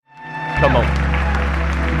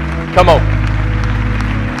Come on.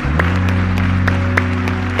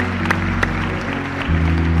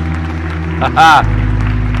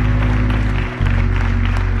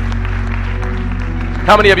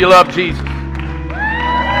 How many of you love Jesus?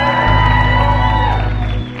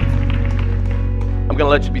 I'm going to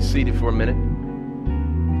let you be seated for a minute.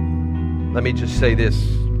 Let me just say this.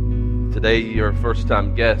 Today, you're a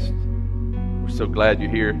first-time guest. We're so glad you're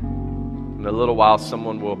here. In a little while,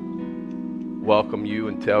 someone will welcome you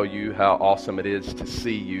and tell you how awesome it is to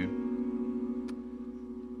see you.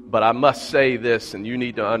 But I must say this, and you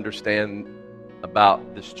need to understand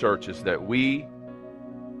about this church, is that we,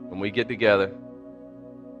 when we get together,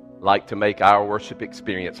 like to make our worship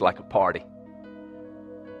experience like a party.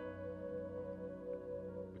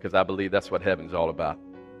 Because I believe that's what heaven's all about.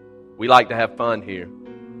 We like to have fun here.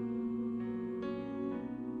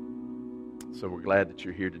 So we're glad that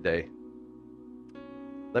you're here today.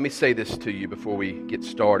 Let me say this to you before we get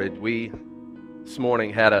started. We, this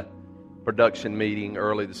morning, had a production meeting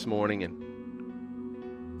early this morning,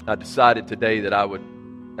 and I decided today that I would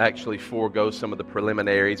actually forego some of the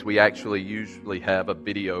preliminaries. We actually usually have a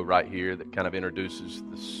video right here that kind of introduces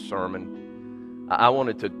the sermon. I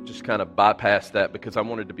wanted to just kind of bypass that because I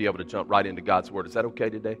wanted to be able to jump right into God's Word. Is that okay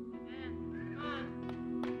today?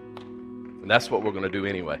 And that's what we're going to do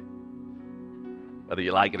anyway, whether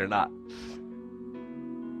you like it or not.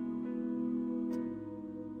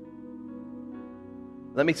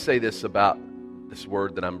 Let me say this about this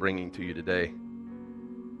word that I'm bringing to you today.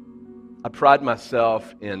 I pride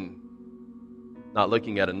myself in not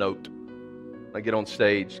looking at a note. When I get on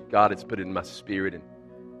stage, God has put it in my spirit,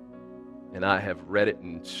 and I have read it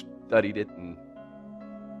and studied it.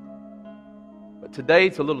 But today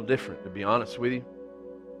it's a little different, to be honest with you.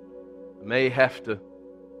 I may have to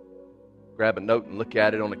grab a note and look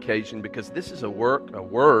at it on occasion, because this is a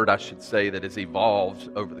word, I should say, that has evolved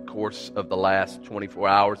over the course of the last 24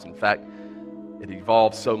 hours. In fact, it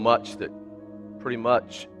evolved so much that pretty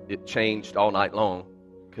much it changed all night long,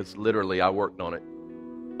 because literally I worked on it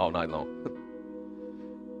all night long.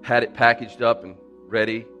 Had it packaged up and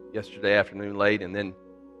ready yesterday afternoon late, and then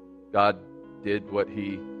God did what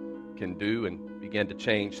He can do and began to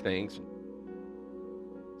change things.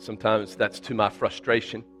 Sometimes that's to my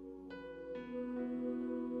frustration.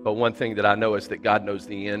 But one thing that I know is that God knows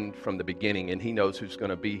the end from the beginning, and He knows who's going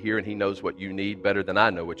to be here, and He knows what you need better than I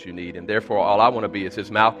know what you need. And therefore, all I want to be is His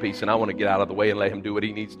mouthpiece, and I want to get out of the way and let Him do what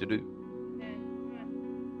He needs to do.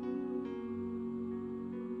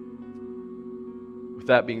 With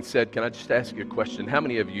that being said, can I just ask you a question? How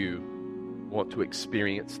many of you want to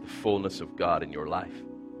experience the fullness of God in your life?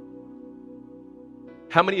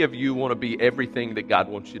 How many of you want to be everything that God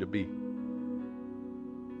wants you to be?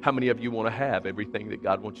 How many of you want to have everything that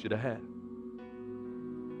God wants you to have?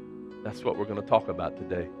 That's what we're going to talk about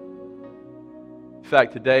today. In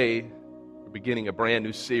fact, today we're beginning a brand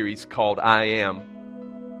new series called I Am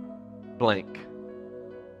Blank.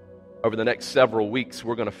 Over the next several weeks,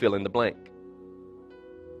 we're going to fill in the blank.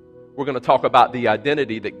 We're going to talk about the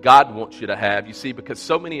identity that God wants you to have. You see, because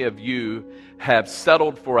so many of you have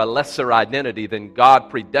settled for a lesser identity than God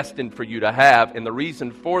predestined for you to have. And the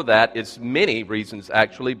reason for that is many reasons,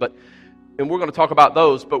 actually. And we're going to talk about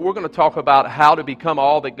those. But we're going to talk about how to become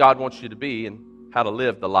all that God wants you to be and how to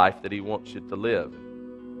live the life that He wants you to live.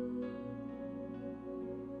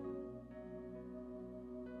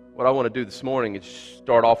 What I want to do this morning is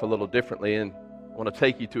start off a little differently. And I want to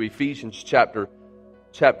take you to Ephesians chapter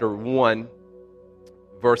 1,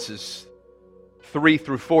 verses 3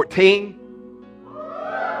 through 14,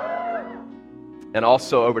 and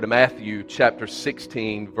also over to Matthew chapter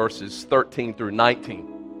 16, verses 13 through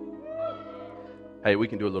 19. Hey, we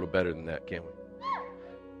can do a little better than that, can't we?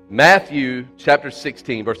 Matthew chapter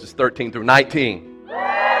 16, verses 13 through 19.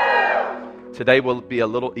 Today will be a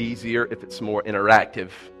little easier if it's more interactive.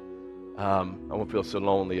 I won't feel so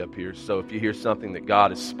lonely up here. So if you hear something that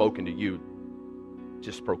God has spoken to you,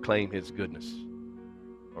 just proclaim His goodness.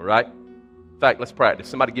 All right? In fact, let's practice.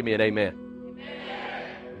 Somebody give me an amen.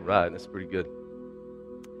 Amen. All right, that's pretty good.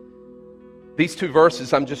 These two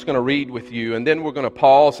verses I'm just going to read with you, and then we're going to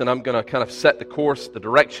pause, and I'm going to kind of set the course, the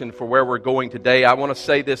direction for where we're going today. I want to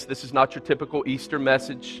say this is not your typical Easter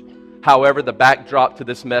message. However, the backdrop to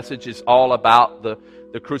this message is all about the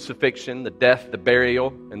crucifixion, the death, the burial,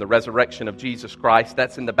 and the resurrection of Jesus Christ.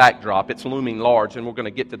 That's in the backdrop. It's looming large, and we're going to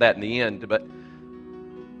get to that in the end. But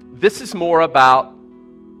this is more about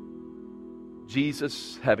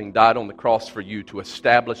Jesus having died on the cross for you to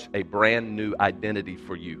establish a brand new identity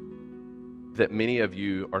for you that many of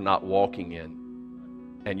you are not walking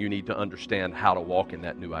in, and you need to understand how to walk in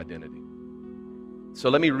that new identity. So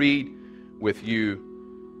let me read with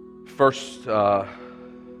you First,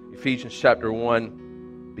 Ephesians chapter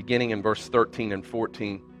 1, beginning in verse 13 and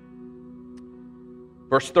 14.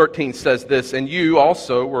 Verse 13 says this, "And you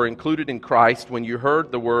also were included in Christ when you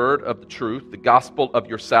heard the word of the truth, the gospel of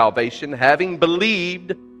your salvation. Having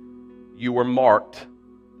believed, you were marked."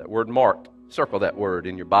 That word marked. Circle that word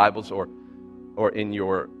in your Bibles or in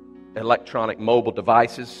your electronic mobile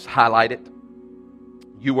devices. Highlight it.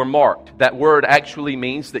 You were marked. That word actually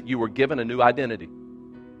means that you were given a new identity.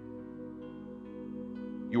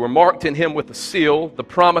 You were marked in Him with a seal, the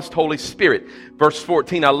promised Holy Spirit. Verse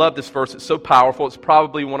 14, I love this verse. It's so powerful. It's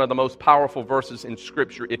probably one of the most powerful verses in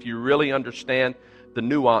Scripture if you really understand the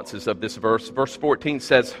nuances of this verse. Verse 14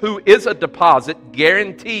 says, "Who is a deposit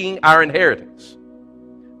guaranteeing our inheritance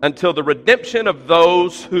until the redemption of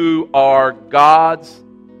those who are God's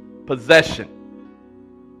possession."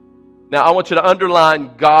 Now, I want you to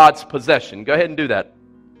underline God's possession. Go ahead and do that.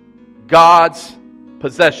 God's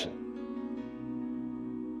possession.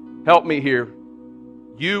 Help me here.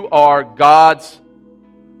 You are God's.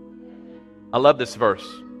 I love this verse.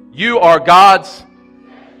 You are God's.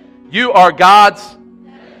 You are God's.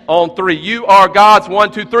 On three. You are God's.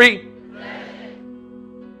 1, 2, 3.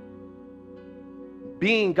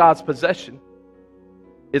 Being God's possession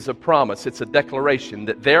is a promise. It's a declaration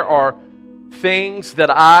that there are things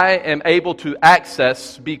that I am able to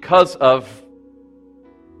access because of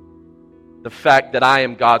the fact that I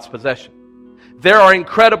am God's possession. There are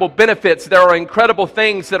incredible benefits. There are incredible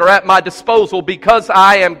things that are at my disposal because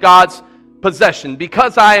I am God's possession.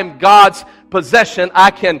 Because I am God's possession, I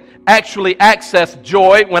can actually access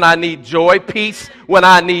joy when I need joy, peace when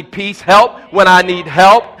I need peace, help when I need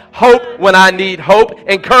help, hope when I need hope,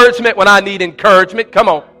 encouragement when I need encouragement. Come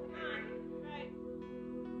on.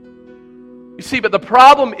 You see, but the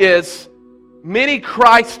problem is many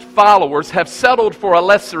Christ followers have settled for a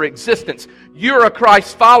lesser existence. You're a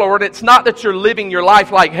Christ follower, and it's not that you're living your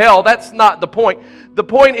life like hell. That's not the point. The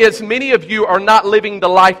point is many of you are not living the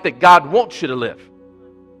life that God wants you to live.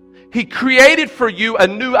 He created for you a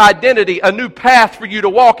new identity, a new path for you to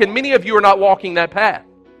walk, and many of you are not walking that path.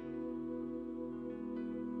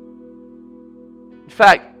 In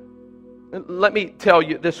fact, let me tell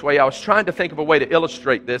you this way. I was trying to think of a way to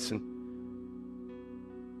illustrate this, and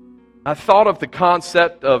I thought of the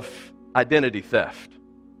concept of identity theft.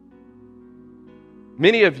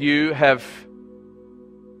 Many of you have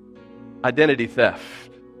identity theft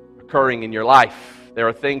occurring in your life. There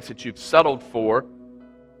are things that you've settled for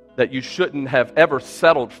that you shouldn't have ever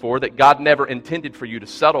settled for, that God never intended for you to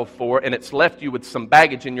settle for, and it's left you with some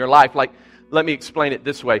baggage in your life. Like, let me explain it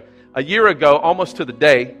this way. A year ago, almost to the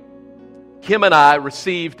day, Kim and I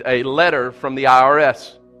received a letter from the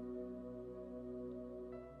IRS.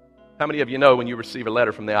 How many of you know when you receive a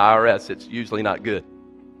letter from the IRS, it's usually not good?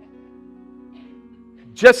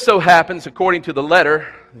 Just so happens, according to the letter,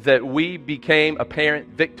 that we became apparent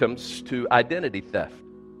victims to identity theft.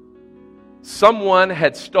 Someone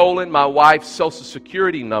had stolen my wife's Social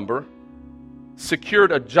Security number,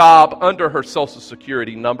 secured a job under her Social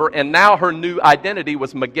Security number, and now her new identity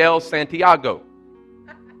was Miguel Santiago.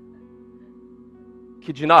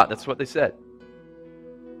 Kid you not, that's what they said.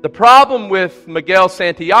 The problem with Miguel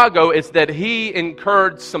Santiago is that he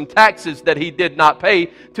incurred some taxes that he did not pay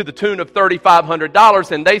to the tune of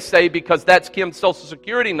 $3,500, and they say because that's Kim's Social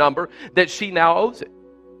Security number that she now owes it.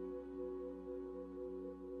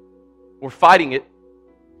 We're fighting it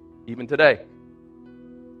even today.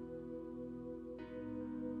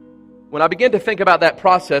 When I began to think about that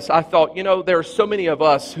process, I thought, there are so many of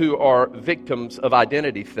us who are victims of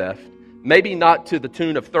identity theft. Maybe not to the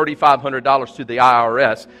tune of $3,500 to the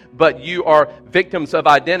IRS, but you are victims of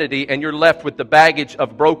identity and you're left with the baggage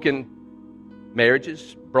of broken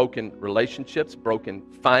marriages, broken relationships, broken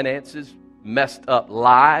finances, messed up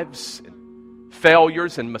lives,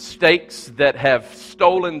 failures and mistakes that have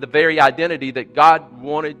stolen the very identity that God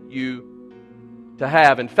wanted you to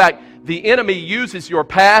have. In fact, the enemy uses your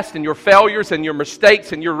past and your failures and your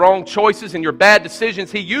mistakes and your wrong choices and your bad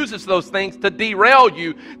decisions. He uses those things to derail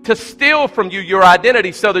you, to steal from you your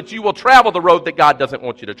identity so that you will travel the road that God doesn't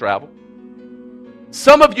want you to travel.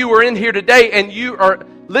 Some of you are in here today and you are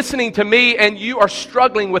listening to me and you are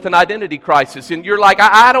struggling with an identity crisis. And you're like,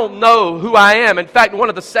 I don't know who I am. In fact, one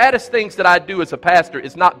of the saddest things that I do as a pastor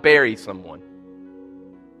is not bury someone.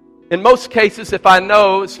 In most cases, if I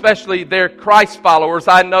know, especially they're Christ followers,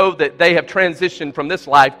 I know that they have transitioned from this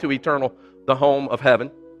life to eternal, the home of heaven.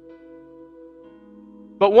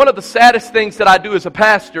 But one of the saddest things that I do as a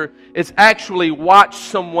pastor is actually watch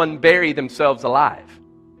someone bury themselves alive.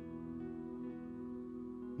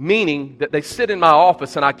 Meaning that they sit in my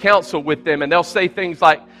office and I counsel with them and they'll say things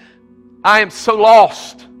like, I am so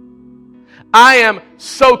lost. I am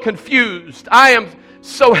so confused. I am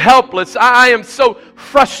so helpless. I am so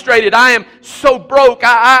frustrated. I am so broke.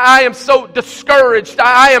 I am so discouraged.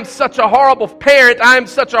 I am such a horrible parent. I am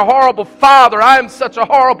such a horrible father. I am such a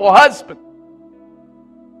horrible husband.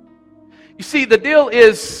 You see, the deal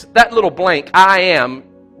is that little blank, I am,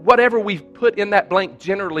 whatever we put in that blank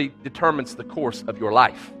generally determines the course of your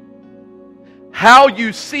life. How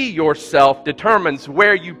you see yourself determines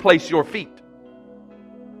where you place your feet.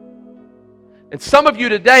 And some of you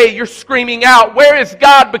today, you're screaming out, where is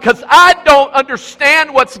God? Because I don't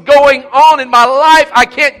understand what's going on in my life. I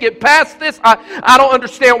can't get past this. I don't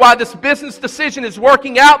understand why this business decision is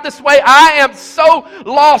working out this way. I am so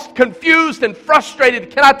lost, confused, and frustrated.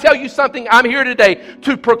 Can I tell you something? I'm here today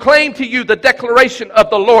to proclaim to you the declaration of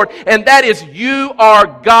the Lord, and that is, you are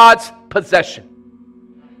God's possession.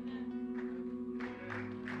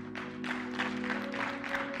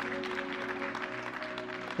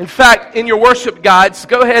 In fact, in your worship guides,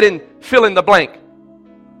 go ahead and fill in the blank.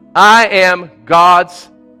 I am God's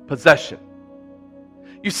possession.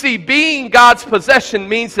 You see, being God's possession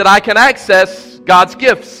means that I can access God's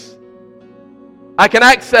gifts. I can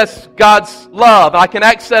access God's love. I can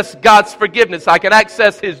access God's forgiveness. I can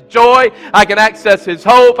access His joy. I can access His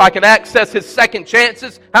hope. I can access His second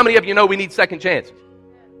chances. How many of you know we need second chances?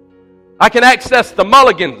 I can access the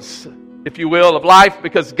mulligans, if you will, of life,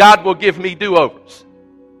 because God will give me do-overs.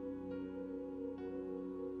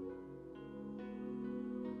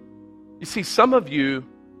 You see, some of you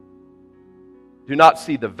do not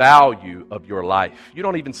see the value of your life. You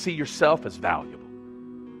don't even see yourself as valuable.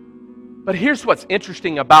 But here's what's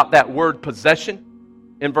interesting about that word possession.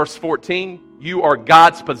 In verse 14, you are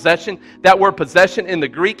God's possession. That word possession in the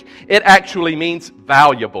Greek, it actually means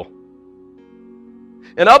valuable.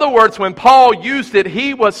 In other words, when Paul used it,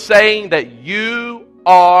 he was saying that you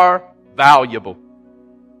are valuable.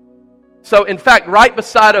 So in fact, right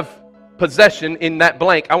beside of possession in that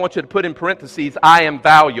blank, I want you to put in parentheses, I am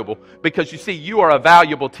valuable. Because you see, you are a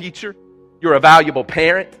valuable teacher. You're a valuable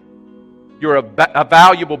parent. You're a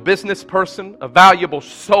valuable business person, a valuable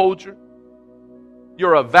soldier.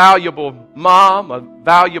 You're a valuable mom, a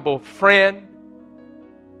valuable friend.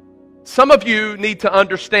 Some of you need to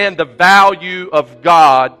understand the value of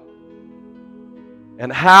God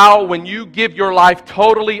and how when you give your life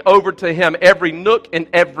totally over to Him, every nook and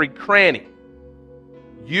every cranny,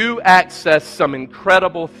 you access some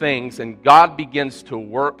incredible things and God begins to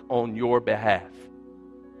work on your behalf.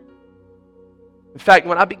 In fact,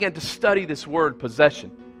 when I began to study this word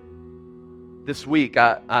possession this week,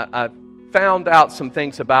 I found out some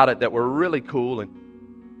things about it that were really cool. And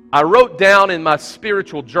I wrote down in my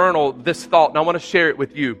spiritual journal this thought, and I want to share it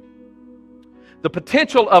with you. The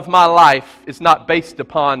potential of my life is not based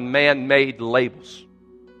upon man-made labels.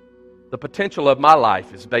 The potential of my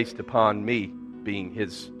life is based upon me being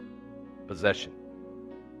His possession.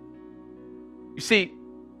 You see,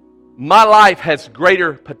 my life has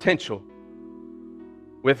greater potential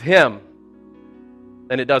with Him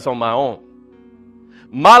than it does on my own.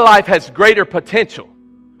 My life has greater potential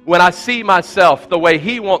when I see myself the way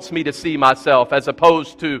He wants me to see myself, as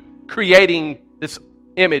opposed to creating this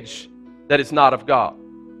image that is not of God.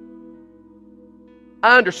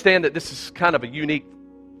 I understand that this is kind of a unique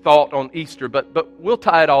thought on Easter, but we'll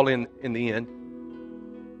tie it all in the end.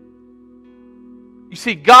 You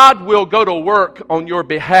see, God will go to work on your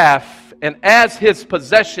behalf, and as His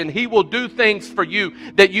possession, He will do things for you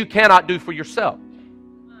that you cannot do for yourself.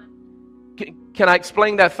 Can I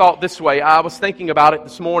explain that thought this way? I was thinking about it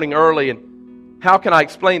this morning early, and how can I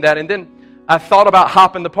explain that? And then I thought about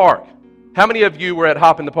Hop in the Park. How many of you were at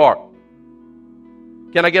Hop in the Park?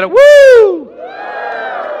 Can I get a woo?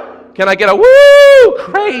 Can I get a woo?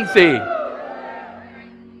 Crazy.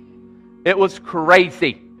 It was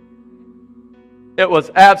crazy. It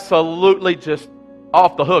was absolutely just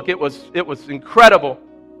off the hook. It was incredible.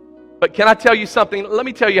 But can I tell you something? Let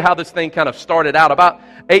me tell you how this thing kind of started out. About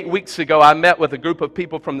 8 weeks ago, I met with a group of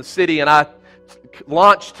people from the city, and I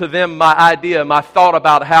launched to them my idea, my thought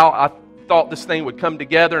about how I thought this thing would come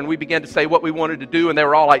together, and we began to say what we wanted to do, and they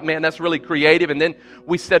were all like, man, that's really creative. And then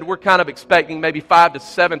we said, we're kind of expecting maybe 5,000 to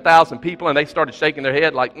 7,000 people, and they started shaking their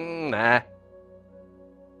head like, nah.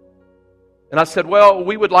 And I said, well,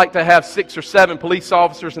 we would like to have 6 or 7 police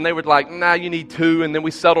officers, and they were like, nah, you need 2, and then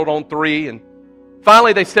we settled on 3, and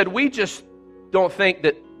finally they said, we just don't think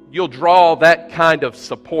that you'll draw that kind of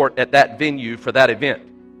support at that venue for that event.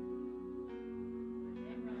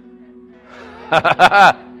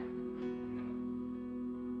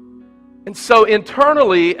 And so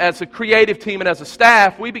internally, as a creative team and as a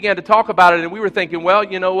staff, we began to talk about it, and we were thinking, well,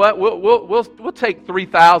 you know what? We'll take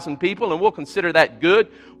 3,000 people, and we'll consider that good.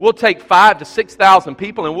 We'll take 5,000 to 6,000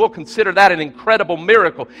 people, and we'll consider that an incredible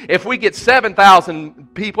miracle. If we get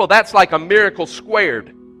 7,000 people, that's like a miracle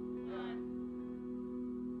squared.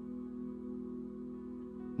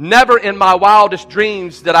 Never in my wildest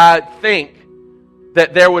dreams did I think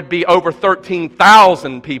that there would be over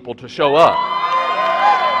 13,000 people to show up.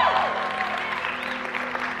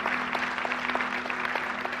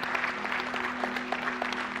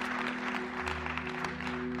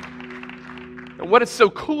 And what is so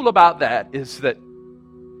cool about that is that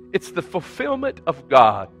it's the fulfillment of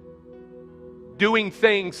God doing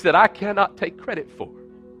things that I cannot take credit for.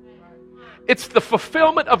 It's the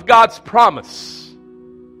fulfillment of God's promise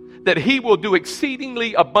that He will do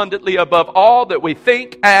exceedingly abundantly above all that we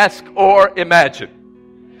think, ask, or imagine.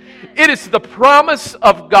 It is the promise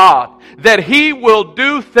of God that He will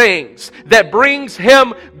do things that brings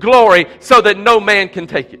Him glory so that no man can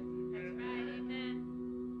take it.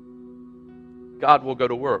 God will go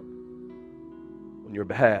to work on your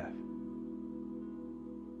behalf.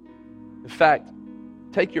 In fact,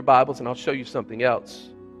 take your Bibles and I'll show you something else.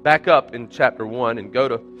 Back up in chapter 1 and go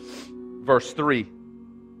to verse 3.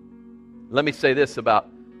 Let me say this about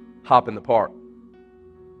Hop in the Park.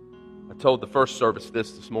 I told the first service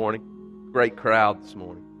this morning. Great crowd this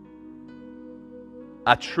morning.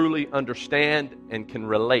 I truly understand and can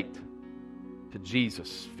relate to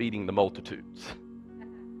Jesus feeding the multitudes.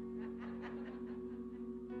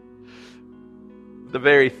 The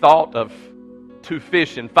very thought of 2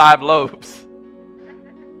 fish and 5 loaves,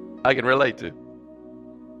 I can relate to.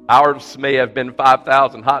 Ours may have been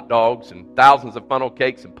 5,000 hot dogs and thousands of funnel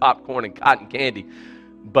cakes and popcorn and cotton candy,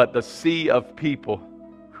 but the sea of people,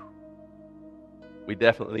 we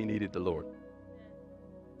definitely needed the Lord.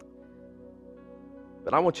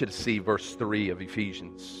 But I want you to see verse 3 of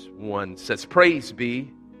Ephesians 1. It says, "Praise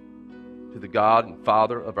be to the God and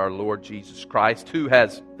Father of our Lord Jesus Christ, who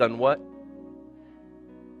has done what?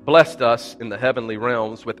 Blessed us in the heavenly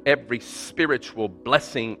realms with every spiritual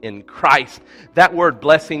blessing in Christ." That word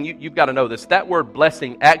blessing, you've got to know this. That word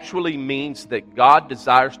blessing actually means that God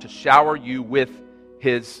desires to shower you with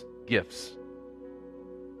His gifts.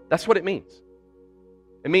 That's what it means.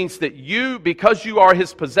 It means that you, because you are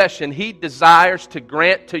His possession, He desires to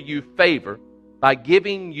grant to you favor by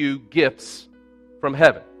giving you gifts from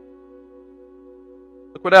heaven.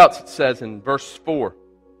 Look what else it says in verse 4.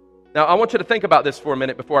 Now, I want you to think about this for a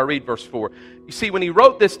minute before I read verse 4. You see, when he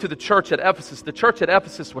wrote this to the church at Ephesus, the church at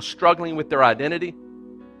Ephesus was struggling with their identity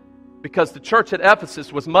because the church at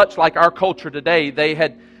Ephesus was much like our culture today. They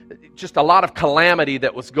had just a lot of calamity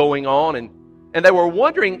that was going on, and they were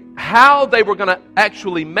wondering how they were going to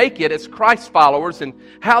actually make it as Christ followers and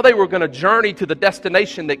how they were going to journey to the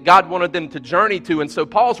destination that God wanted them to journey to. And so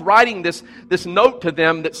Paul's writing this note to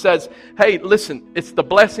them that says, hey, listen, it's the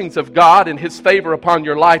blessings of God and His favor upon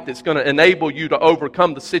your life that's going to enable you to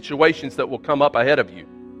overcome the situations that will come up ahead of you.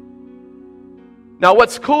 Now,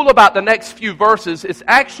 what's cool about the next few verses is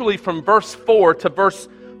actually from verse 4 to verse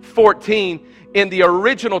 14. In the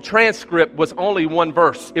original transcript was only one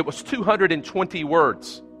verse. It was 220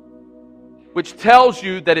 words, which tells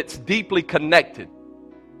you that it's deeply connected.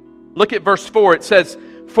 Look at verse 4. It says,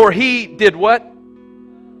 "For He did what?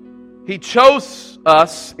 He chose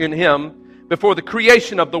us in Him before the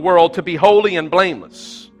creation of the world to be holy and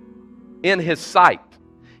blameless in His sight."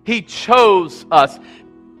 He chose us.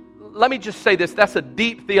 Let me just say this. That's a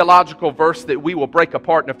deep theological verse that we will break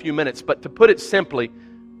apart in a few minutes. But to put it simply,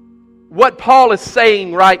 what Paul is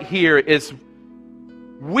saying right here is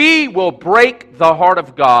we will break the heart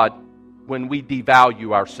of God when we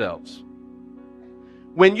devalue ourselves.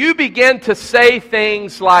 When you begin to say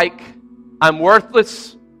things like, I'm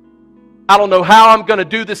worthless, I don't know how I'm going to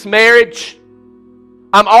do this marriage,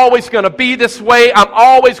 I'm always going to be this way, I'm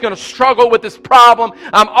always going to struggle with this problem,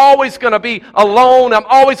 I'm always going to be alone, I'm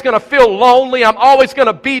always going to feel lonely, I'm always going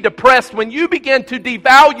to be depressed. When you begin to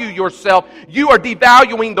devalue yourself, you are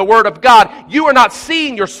devaluing the Word of God. You are not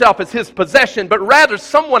seeing yourself as His possession, but rather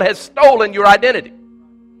someone has stolen your identity.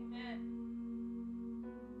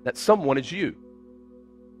 That someone is you.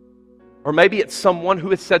 Or maybe it's someone who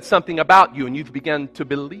has said something about you and you've begun to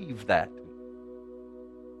believe that.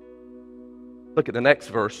 Look at the next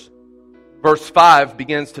verse. Verse 5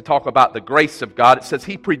 begins to talk about the grace of God. It says,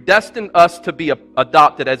 He predestined us to be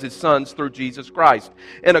adopted as His sons through Jesus Christ,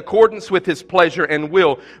 in accordance with His pleasure and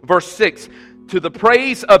will. Verse 6, to the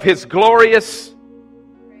praise of His glorious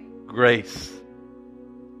grace,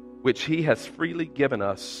 which He has freely given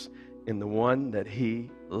us in the one that He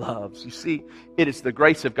loves. You see, it is the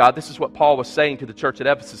grace of God. This is what Paul was saying to the church at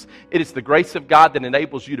Ephesus. It is the grace of God that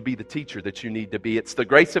enables you to be the teacher that you need to be. It's the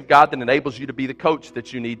grace of God that enables you to be the coach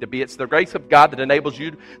that you need to be. It's the grace of God that enables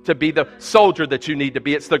you to be the soldier that you need to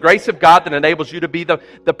be. It's the grace of God that enables you to be the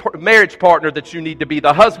marriage partner that you need to be,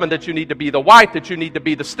 the husband that you need to be, the wife that you need to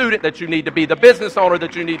be, the student that you need to be, the business owner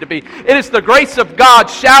that you need to be. It is the grace of God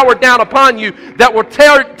showered down upon you that will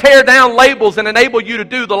tear down labels and enable you to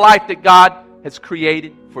do the life that God has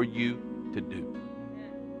created for you to do.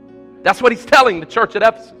 That's what he's telling the church at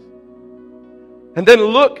Ephesus. And then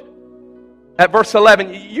look at verse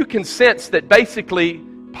 11. You can sense that basically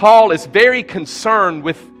Paul is very concerned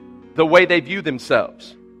with the way they view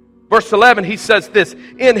themselves. Verse 11, he says this,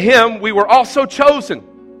 "In him we were also chosen,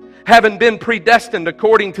 having been predestined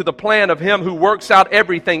according to the plan of him who works out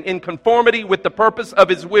everything in conformity with the purpose of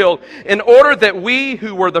his will, in order that we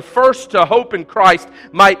who were the first to hope in Christ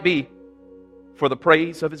might be for the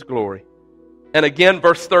praise of his glory." And again,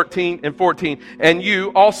 verse 13 and 14, "And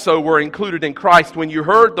you also were included in Christ when you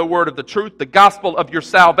heard the word of the truth, the gospel of your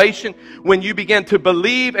salvation. When you began to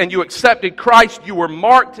believe and you accepted Christ, you were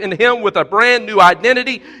marked in him with a brand new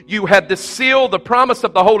identity. You had the seal, the promise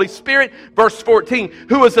of the Holy Spirit." Verse 14,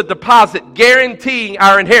 "Who is a deposit guaranteeing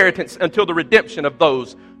our inheritance until the redemption of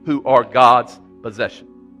those who are God's possession."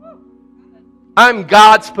 I'm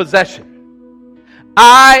God's possession.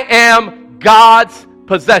 I am God's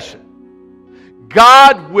possession.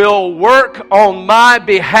 God will work on my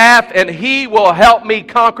behalf and He will help me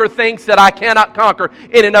conquer things that I cannot conquer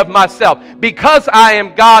in and of myself. Because I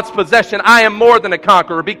am God's possession, I am more than a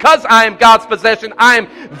conqueror. Because I am God's possession, I am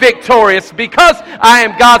victorious. Because I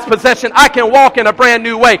am God's possession, I can walk in a brand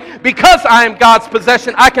new way. Because I am God's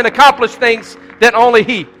possession, I can accomplish things that only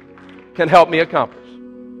He can help me accomplish.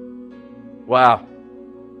 Wow.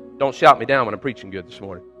 Don't shout me down when I'm preaching good this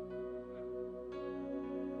morning.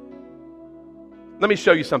 Let me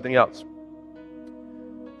show you something else.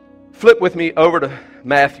 Flip with me over to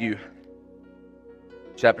Matthew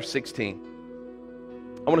chapter 16.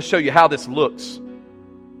 I want to show you how this looks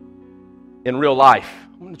in real life.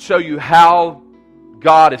 I want to show you how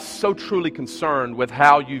God is so truly concerned with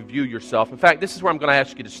how you view yourself. In fact, this is where I'm going to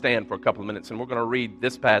ask you to stand for a couple of minutes, and we're going to read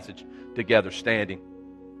this passage together standing.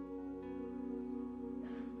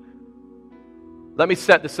 Let me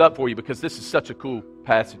set this up for you because this is such a cool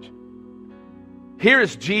passage. Here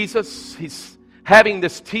is Jesus. He's having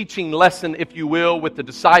this teaching lesson, if you will, with the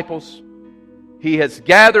disciples. He has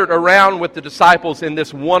gathered around with the disciples in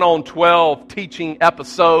this 1-on-12 teaching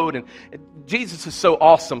episode. And Jesus is so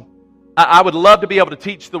awesome. I would love to be able to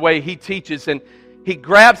teach the way He teaches. And He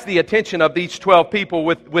grabs the attention of these 12 people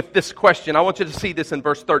with this question. I want you to see this in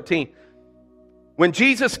verse 13. When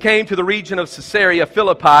Jesus came to the region of Caesarea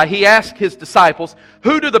Philippi, He asked His disciples,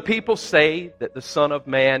 "Who do the people say that the Son of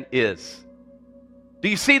Man is?" Do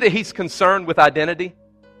you see that He's concerned with identity?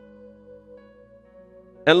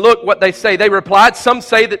 And look what they say. They replied, "Some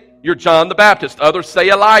say that you're John the Baptist. Others say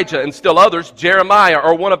Elijah. And still others, Jeremiah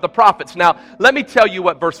or one of the prophets." Now, let me tell you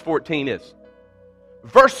what verse 14 is.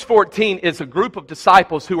 Verse 14 is a group of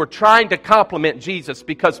disciples who are trying to compliment Jesus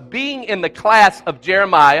because being in the class of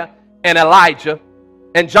Jeremiah and Elijah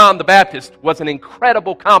and John the Baptist was an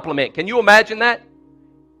incredible compliment. Can you imagine that?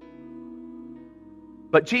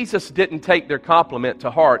 But Jesus didn't take their compliment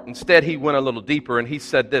to heart. Instead, He went a little deeper and He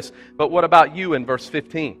said this, "But what about you?" in verse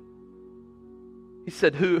 15. He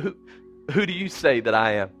said, Who do you say that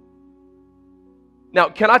I am?" Now,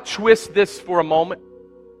 can I twist this for a moment?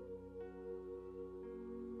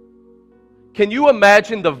 Can you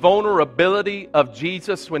imagine the vulnerability of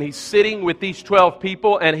Jesus when He's sitting with these 12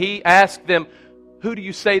 people and He asked them, "Who do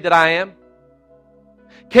you say that I am?"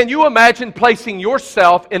 Can you imagine placing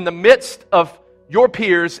yourself in the midst of your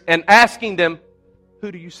peers and asking them,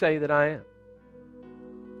 "Who do you say that I am?"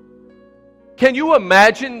 Can you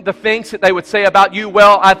imagine the things that they would say about you?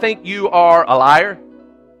 "Well, I think you are a liar.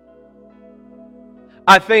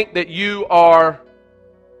 I think that you are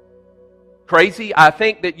crazy. I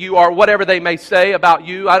think that you are," whatever they may say about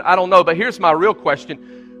you. I don't know, but here's my real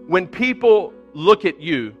question. When people look at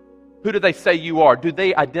you, who do they say you are? Do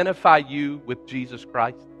they identify you with Jesus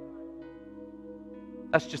Christ?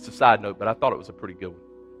 That's just a side note, but I thought it was a pretty good one.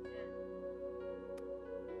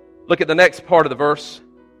 Look at the next part of the verse.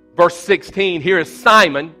 Verse 16, here is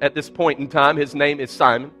Simon at this point in time. His name is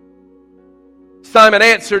Simon. Simon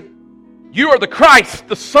answered, "You are the Christ,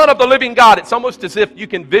 the Son of the living God." It's almost as if you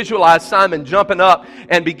can visualize Simon jumping up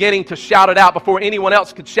and beginning to shout it out before anyone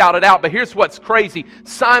else could shout it out. But here's what's crazy.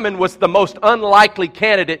 Simon was the most unlikely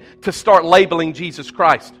candidate to start labeling Jesus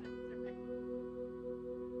Christ.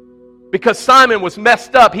 Because Simon was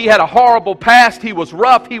messed up. He had a horrible past. He was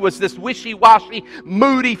rough. He was this wishy-washy,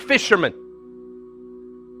 moody fisherman.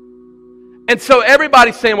 And so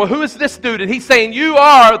everybody's saying, well, who is this dude? And he's saying, you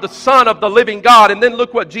are the Son of the living God. And then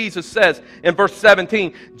look what Jesus says in verse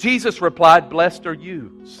 17. Jesus replied, blessed are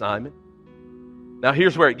you, Simon. Now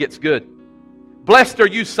here's where it gets good. Blessed are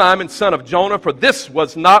you, Simon, son of Jonah, for this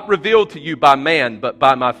was not revealed to you by man, but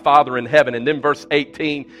by my Father in heaven. And then verse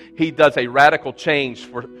 18, he does a radical change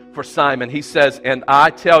for Simon. He says, and I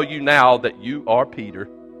tell you now that you are Peter.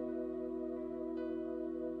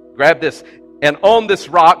 Grab this. And on this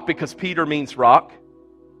rock, because Peter means rock,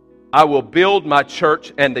 I will build my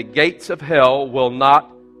church, and the gates of hell will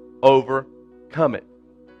not overcome it.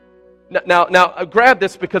 Now, grab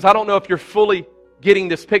this, because I don't know if you're fully getting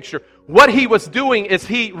this picture. What he was doing is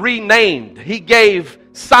he renamed. He gave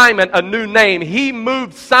Simon a new name. He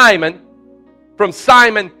moved Simon from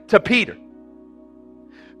Simon to Peter.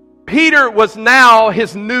 Peter was now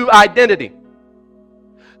his new identity.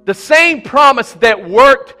 The same promise that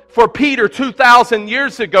worked for Peter 2,000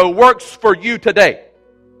 years ago works for you today.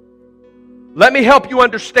 Let me help you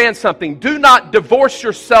understand something. Do not divorce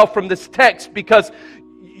yourself from this text because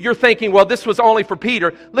you're thinking, well, this was only for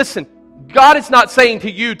Peter. Listen, God is not saying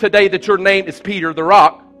to you today that your name is Peter the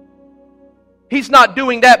Rock. He's not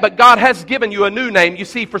doing that, but God has given you a new name. You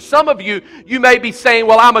see, for some of you, you may be saying,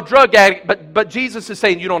 well, I'm a drug addict, but Jesus is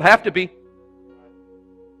saying you don't have to be.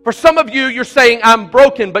 For some of you, you're saying, I'm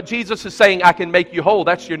broken, but Jesus is saying, I can make you whole.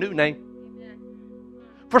 That's your new name.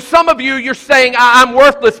 For some of you, you're saying, I'm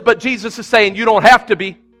worthless, but Jesus is saying, you don't have to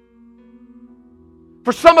be.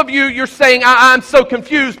 For some of you, you're saying, I'm so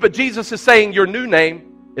confused, but Jesus is saying, your new name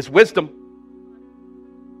is wisdom.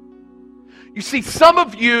 You see, some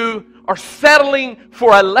of you are settling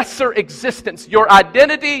for a lesser existence. Your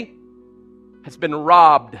identity has been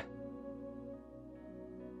robbed.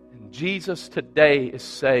 And Jesus today is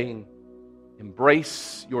saying,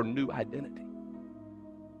 embrace your new identity.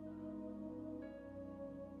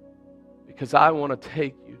 Because I want to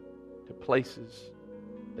take you to places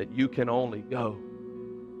that you can only go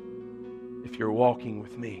if you're walking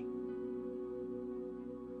with me.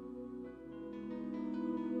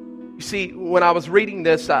 You see, when I was reading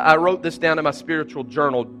this, I wrote this down in my spiritual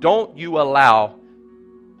journal. Don't you allow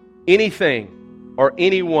anything or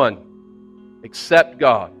anyone except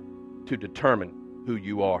God to determine who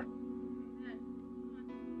you are.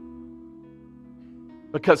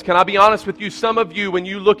 Because can I be honest with you, some of you, when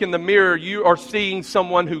you look in the mirror, you are seeing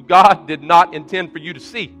someone who God did not intend for you to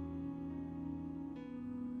see.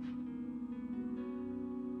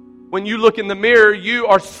 When you look in the mirror, you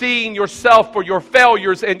are seeing yourself for your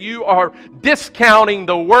failures and you are discounting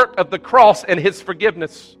the work of the cross and His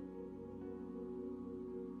forgiveness.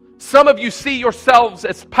 Some of you see yourselves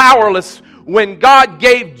as powerless when God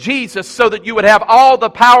gave Jesus so that you would have all the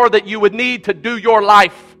power that you would need to do your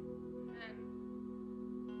life.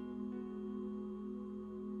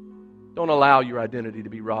 Don't allow your identity to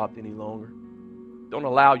be robbed any longer. Don't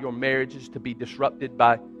allow your marriages to be disrupted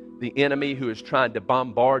by the enemy who is trying to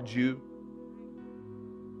bombard you.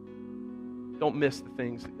 Don't miss the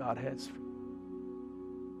things that God has for you.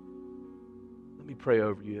 Let me pray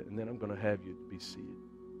over you, and then I'm going to have you be seated.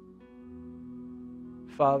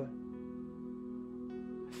 Father,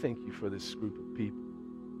 I thank you for this group of people.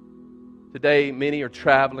 Today, many are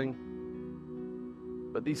traveling,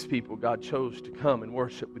 but these people, God, chose to come and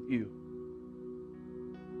worship with you.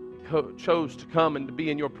 Chose to come and to be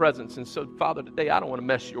in your presence. And so, Father, today I don't want to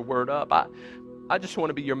mess your word up. I just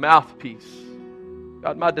want to be your mouthpiece.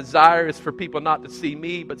 God, my desire is for people not to see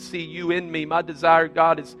me, but see you in me. My desire,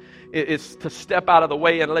 God, is to step out of the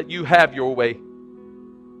way and let you have your way.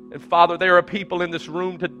 And Father, there are people in this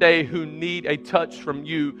room today who need a touch from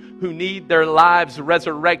you, who need their lives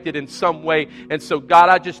resurrected in some way. And so, God,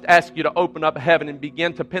 I just ask you to open up heaven and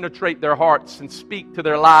begin to penetrate their hearts and speak to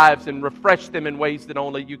their lives and refresh them in ways that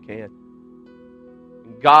only you can.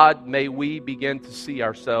 And God, may we begin to see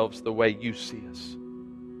ourselves the way you see us.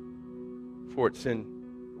 For it's in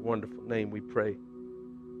your wonderful name we pray.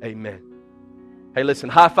 Amen. Hey, listen,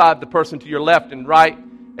 high five the person to your left and right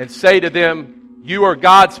and say to them, you are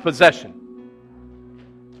God's possession.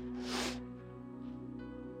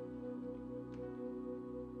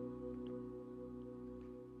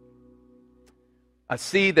 I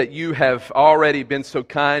see that you have already been so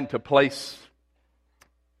kind to place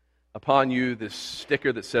upon you this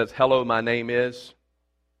sticker that says, hello, my name is.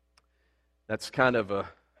 That's kind of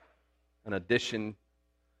an addition,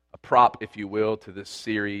 a prop, if you will, to this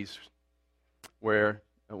series where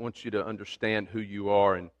I want you to understand who you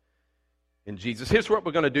are in Jesus. Here's what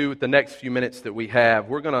we're going to do with the next few minutes that we have.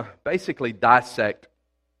 We're going to basically dissect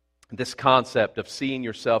this concept of seeing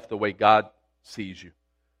yourself the way God sees you.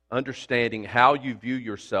 Understanding how you view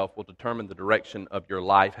yourself will determine the direction of your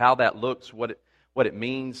life, how that looks, what it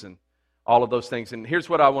means, and all of those things. And here's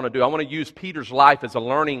what I want to do. I want to use Peter's life as a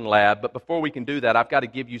learning lab, but before we can do that, I've got to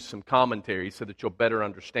give you some commentary so that you'll better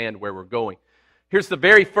understand where we're going. Here's the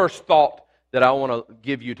very first thought that I want to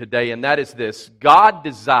give you today, and that is this: God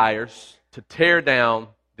desires to tear down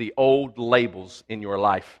the old labels in your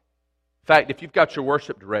life. In fact, if you've got your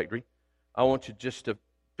worship directory, I want you just to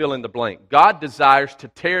fill in the blank. God desires to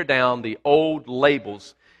tear down the old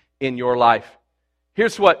labels in your life.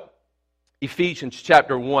 Here's what Ephesians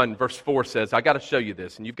chapter 1, verse 4 says. I got to show you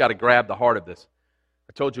this, and you've got to grab the heart of this.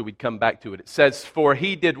 I told you we'd come back to it. It says, for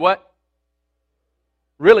he did what?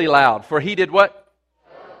 Really loud. For he did what?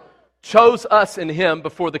 Chose us in him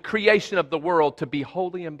before the creation of the world to be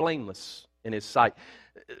holy and blameless in his sight.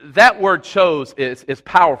 That word chose is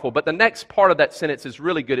powerful, but the next part of that sentence is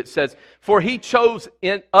really good. It says, for he chose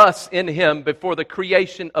us in him before the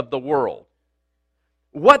creation of the world.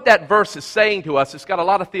 What that verse is saying to us, it's got a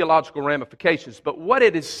lot of theological ramifications, but what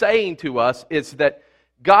it is saying to us is that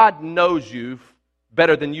God knows you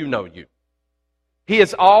better than you know you. He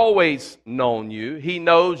has always known you. He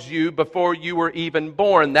knows you before you were even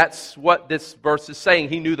born. That's what this verse is saying.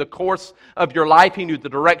 He knew the course of your life. He knew the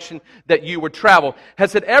direction that you would travel.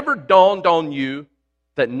 Has it ever dawned on you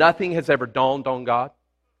that nothing has ever dawned on God?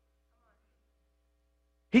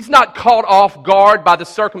 He's not caught off guard by the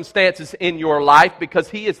circumstances in your life because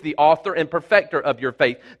He is the author and perfecter of your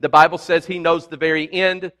faith. The Bible says He knows the very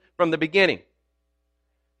end from the beginning.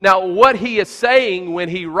 Now, what he is saying when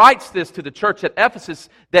he writes this to the church at Ephesus,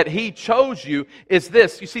 that he chose you, is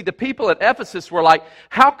this. You see, the people at Ephesus were like,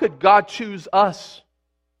 how could God choose us?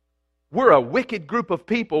 We're a wicked group of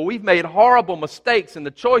people. We've made horrible mistakes and the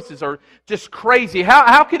choices are just crazy.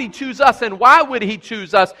 How could He choose us, and why would He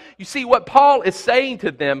choose us? You see, what Paul is saying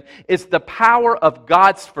to them is the power of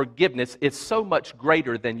God's forgiveness is so much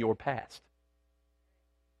greater than your past.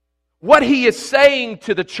 What he is saying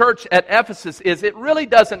to the church at Ephesus is it really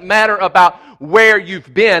doesn't matter about where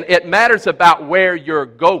you've been. It matters about where you're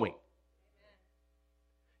going.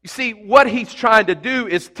 You see, what he's trying to do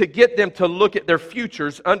is to get them to look at their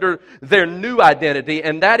futures under their new identity,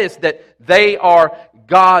 and that is that they are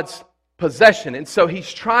God's possession. And so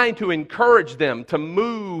he's trying to encourage them to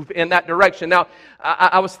move in that direction. Now,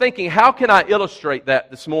 I was thinking, how can I illustrate that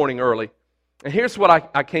this morning early? And here's what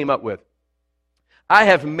I came up with. I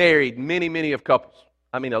have married many of couples.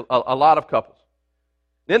 I mean, a lot of couples.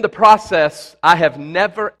 In the process, I have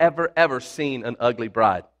never, ever seen an ugly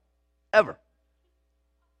bride. Ever.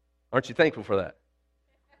 Aren't you thankful for that?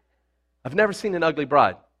 I've never seen an ugly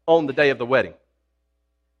bride on the day of the wedding.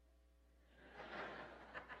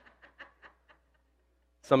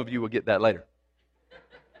 Some of you will get that later.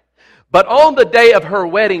 But on the day of her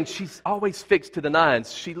wedding, she's always fixed to the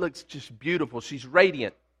nines. She looks just beautiful. She's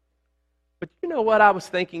radiant. But you know what I was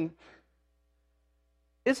thinking?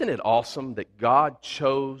 Isn't it awesome that God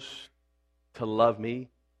chose to love me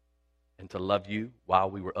and to love you while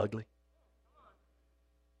we were ugly?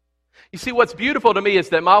 You see, what's beautiful to me is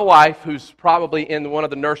that my wife, who's probably in one of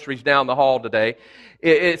the nurseries down the hall today,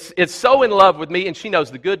 is so in love with me, and she knows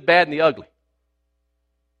the good, bad, and the ugly.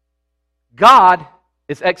 God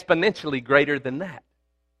is exponentially greater than that.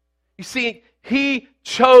 You see, He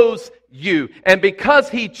chose you. And because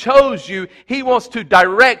He chose you, He wants to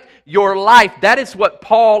direct your life. That is what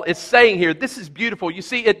Paul is saying here. This is beautiful. You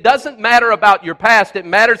see, it doesn't matter about your past. It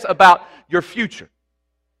matters about your future.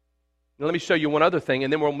 Now, let me show you one other thing,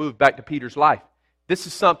 and then we'll move back to Peter's life. This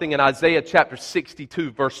is something in Isaiah chapter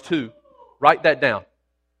 62, verse 2. Write that down.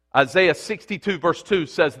 Isaiah 62, verse 2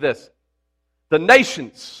 says this. The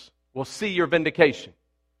nations will see your vindication,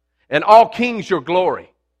 and all kings your glory.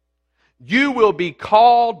 You will be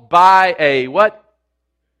called by a what?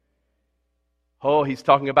 Oh, he's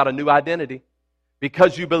talking about a new identity.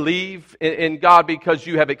 Because you believe in God, because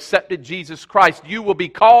you have accepted Jesus Christ, you will be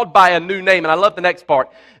called by a new name. And I love the next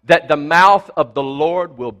part, that the mouth of the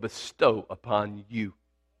Lord will bestow upon you.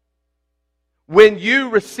 When you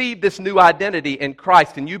receive this new identity in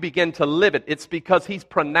Christ and you begin to live it, it's because He's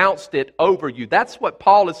pronounced it over you. That's what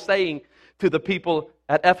Paul is saying to the people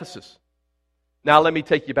at Ephesus. Now let me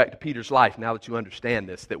take you back to Peter's life, now that you understand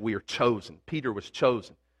this, that we are chosen. Peter was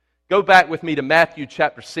chosen. Go back with me to Matthew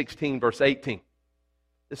chapter 16, verse 18.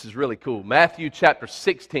 This is really cool. Matthew chapter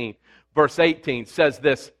 16, verse 18 says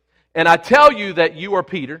this, and I tell you that you are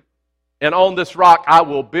Peter, and on this rock I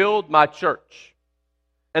will build my church,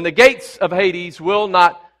 and the gates of Hades will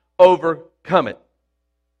not overcome it.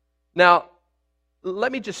 Now,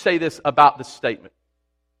 let me just say this about this statement.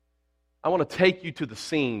 I want to take you to the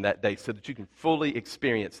scene that day so that you can fully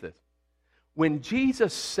experience this. When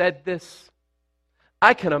Jesus said this,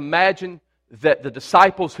 I can imagine that the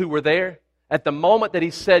disciples who were there, at the moment that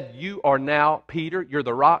he said, "You are now Peter, you're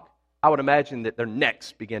the rock," I would imagine that their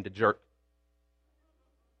necks began to jerk.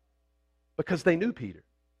 Because they knew Peter.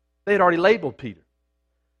 They had already labeled Peter.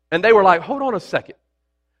 And they were like, hold on a second.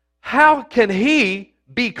 How can he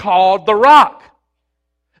be called the rock?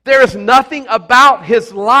 There is nothing about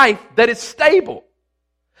his life that is stable.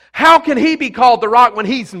 How can he be called the rock when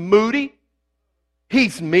he's moody?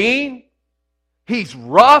 He's mean. He's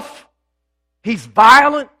rough. He's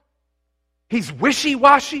violent. He's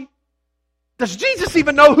wishy-washy. Does Jesus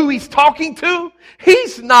even know who he's talking to?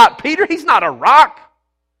 He's not Peter. He's not a rock.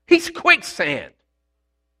 He's quicksand.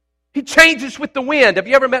 He changes with the wind. Have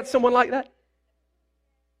you ever met someone like that?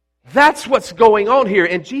 That's what's going on here.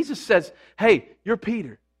 And Jesus says, hey, you're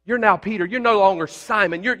Peter. You're now Peter. You're no longer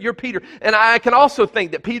Simon. You're Peter. And I can also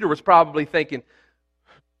think that Peter was probably thinking,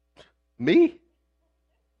 me?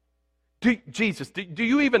 Jesus, do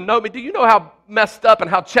you even know me? Do you know how messed up and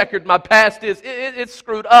how checkered my past is? It's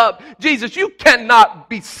screwed up. Jesus, you cannot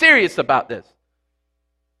be serious about this.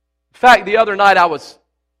 In fact, the other night I was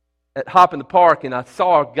at Hop in the Park and I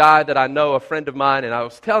saw a guy that I know, a friend of mine, and I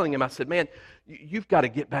was telling him, I said, man, you've got to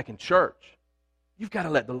get back in church. You've got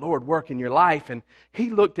to let the Lord work in your life. And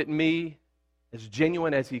he looked at me as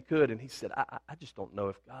genuine as he could, and he said, I just don't know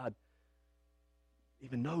if God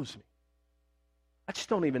even knows me. I just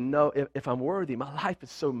don't even know if I'm worthy. My life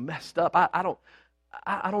is so messed up. I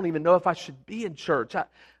don't even know if I should be in church.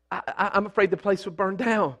 I'm afraid the place would burn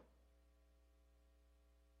down.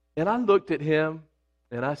 And I looked at him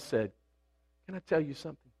and I said, can I tell you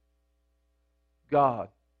something? God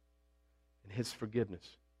and His forgiveness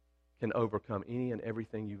can overcome any and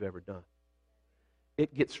everything you've ever done.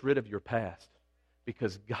 It gets rid of your past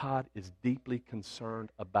because God is deeply concerned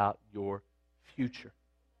about your future.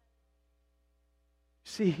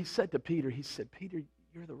 See, he said to Peter, he said, Peter,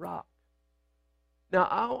 you're the rock. Now,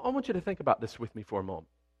 I want you to think about this with me for a moment.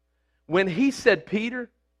 When he said Peter,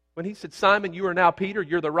 when he said, Simon, you are now Peter,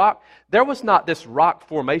 you're the rock, there was not this rock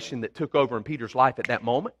formation that took over in Peter's life at that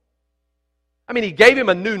moment. I mean, he gave him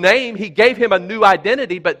a new name, he gave him a new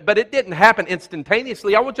identity, but it didn't happen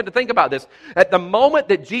instantaneously. I want you to think about this. At the moment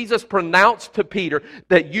that Jesus pronounced to Peter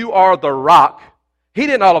that you are the rock, he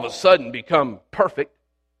didn't all of a sudden become perfect.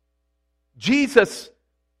 Jesus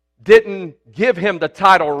didn't give him the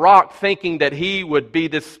title rock thinking that he would be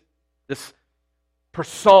this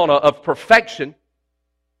persona of perfection.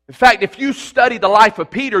 In fact, if you study the life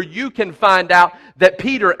of Peter, you can find out that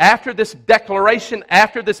Peter, after this declaration,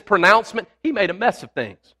 after this pronouncement, he made a mess of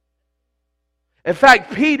things. In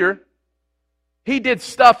fact, Peter, he did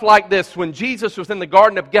stuff like this when Jesus was in the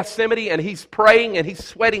Garden of Gethsemane and he's praying and he's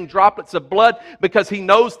sweating droplets of blood because he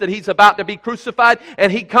knows that he's about to be crucified,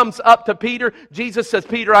 and he comes up to Peter. Jesus says,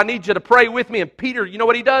 Peter, I need you to pray with me. And Peter, you know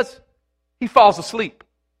what he does? He falls asleep.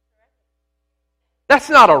 That's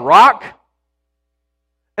not a rock.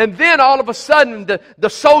 And then all of a sudden, the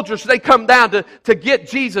soldiers, they come down to get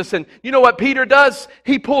Jesus. And you know what Peter does?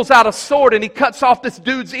 He pulls out a sword and he cuts off this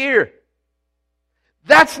dude's ear.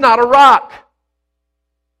 That's not a rock.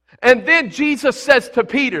 And then Jesus says to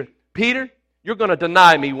Peter, Peter, you're going to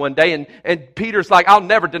deny me one day. And Peter's like, I'll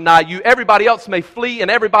never deny you. Everybody else may flee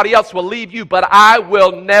and everybody else will leave you, but I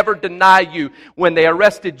will never deny you. When they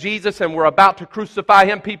arrested Jesus and were about to crucify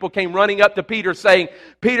him, people came running up to Peter saying,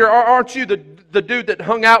 Peter, aren't you the dude that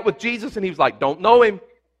hung out with Jesus? And he was like, don't know him.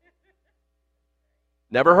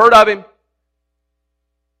 Never heard of him.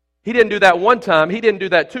 He didn't do that one time. He didn't do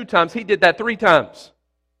that 2 times. He did that 3 times.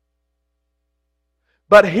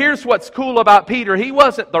 But here's what's cool about Peter. He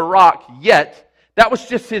wasn't the rock yet. That was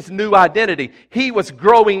just his new identity. He was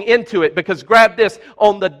growing into it because, grab this,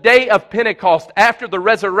 on the day of Pentecost, after the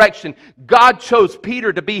resurrection, God chose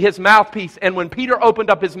Peter to be his mouthpiece. And when Peter opened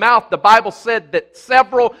up his mouth, the Bible said that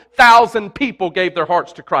several thousand people gave their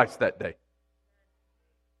hearts to Christ that day.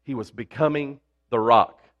 He was becoming the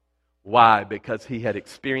rock. Why? Because he had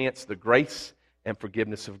experienced the grace and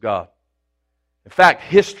forgiveness of God. In fact,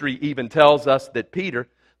 history even tells us that Peter,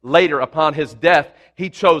 later upon his death, he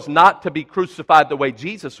chose not to be crucified the way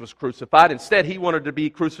Jesus was crucified. Instead, he wanted to be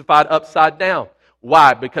crucified upside down.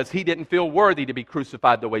 Why? Because he didn't feel worthy to be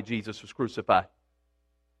crucified the way Jesus was crucified.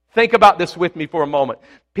 Think about this with me for a moment.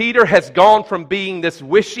 Peter has gone from being this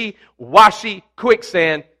wishy-washy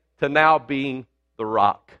quicksand to now being the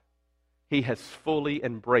rock. He has fully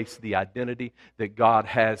embraced the identity that God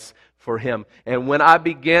has for him. And when I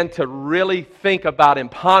began to really think about and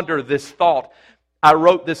ponder this thought, I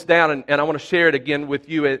wrote this down and I want to share it again with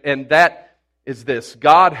you. And that is this: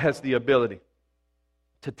 God has the ability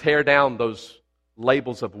to tear down those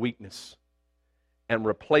labels of weakness and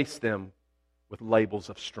replace them with labels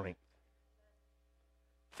of strength.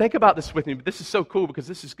 Think about this with me. This is so cool because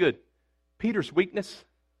this is good. Peter's weakness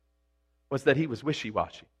was that he was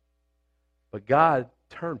wishy-washy. But God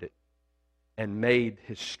turned it and made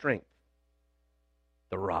his strength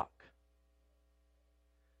the rock.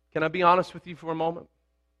 Can I be honest with you for a moment?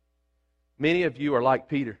 Many of you are like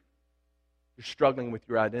Peter. You're struggling with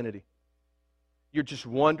your identity. You're just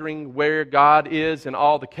wondering where God is in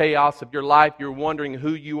all the chaos of your life. You're wondering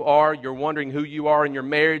who you are. You're wondering who you are in your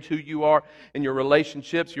marriage, who you are in your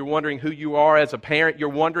relationships. You're wondering who you are as a parent. You're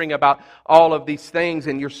wondering about all of these things,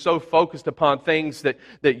 and you're so focused upon things that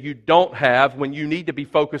you don't have when you need to be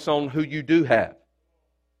focused on who you do have.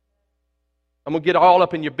 I'm going to get all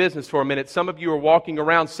up in your business for a minute. Some of you are walking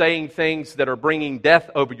around saying things that are bringing death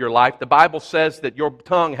over your life. The Bible says that your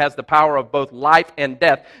tongue has the power of both life and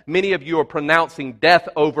death. Many of you are pronouncing death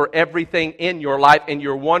over everything in your life, and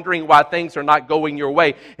you're wondering why things are not going your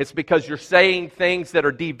way. It's because you're saying things that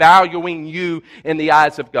are devaluing you in the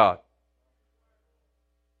eyes of God.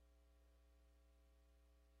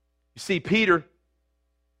 You see, Peter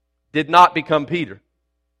did not become Peter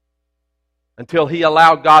until he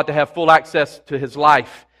allowed God to have full access to his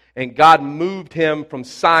life. And God moved him from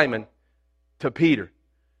Simon to Peter.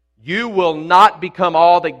 You will not become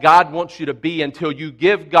all that God wants you to be until you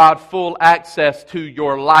give God full access to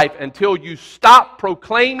your life, until you stop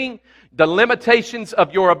proclaiming the limitations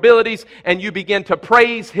of your abilities and you begin to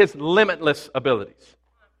praise his limitless abilities.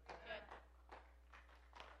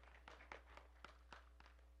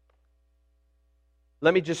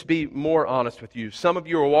 Let me just be more honest with you. Some of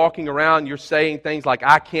you are walking around, you're saying things like,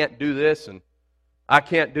 I can't do this and I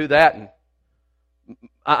can't do that, and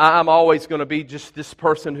I'm always going to be just this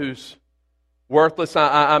person who's worthless.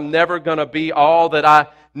 I'm never going to be all that I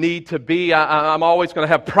need to be. I'm always going to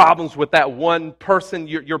have problems with that one person.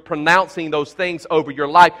 You're pronouncing those things over your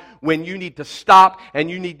life when you need to stop and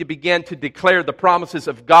you need to begin to declare the promises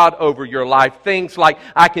of God over your life. Things like,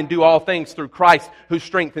 I can do all things through Christ who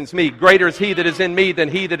strengthens me. Greater is He that is in me than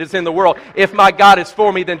he that is in the world. If my God is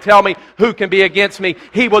for me, then tell me who can be against me.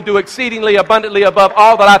 He will do exceedingly abundantly above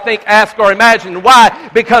all that I think, ask, or imagine. Why?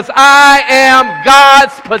 Because I am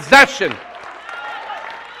God's possession.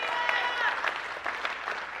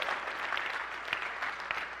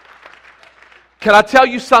 Can I tell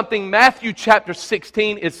you something? Matthew chapter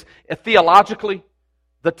 16 is, theologically,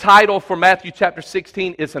 the title for Matthew chapter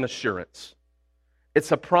 16 is an assurance.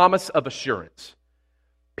 It's a promise of assurance.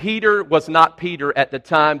 Peter was not Peter at the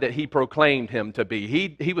time that he proclaimed him to be.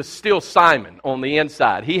 He was still Simon on the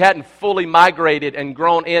inside. He hadn't fully migrated and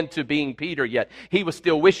grown into being Peter yet. He was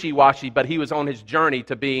still wishy-washy, but he was on his journey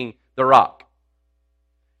to being the rock.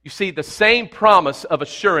 You see, the same promise of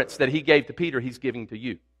assurance that he gave to Peter, he's giving to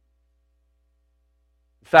you.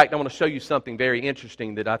 In fact, I want to show you something very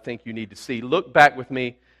interesting that I think you need to see. Look back with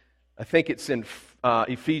me. I think it's in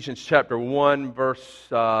Ephesians chapter 1, verse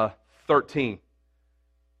 13.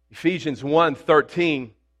 Ephesians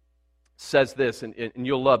 1:13 says this, and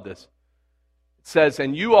you'll love this. It says,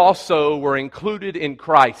 and you also were included in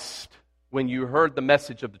Christ when you heard the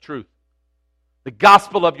message of the truth, the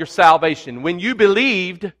gospel of your salvation. When you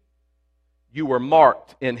believed, you were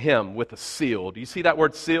marked in Him with a seal. Do you see that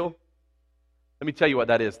word seal? Let me tell you what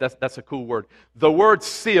that is. That's a cool word. The word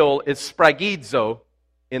seal is spragizo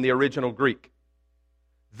in the original Greek.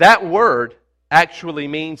 That word actually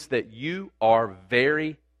means that you are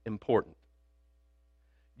very important.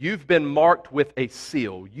 You've been marked with a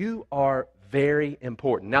seal. You are very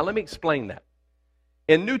important. Now let me explain that.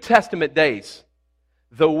 In New Testament days,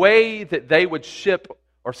 the way that they would ship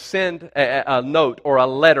or send a note or a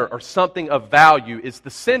letter or something of value is the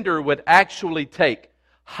sender would actually take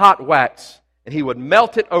hot wax and he would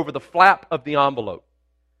melt it over the flap of the envelope.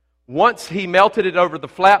 Once he melted it over the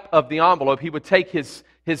flap of the envelope, he would take his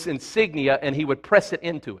insignia and he would press it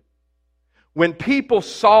into it. When people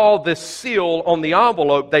saw this seal on the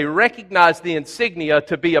envelope, they recognized the insignia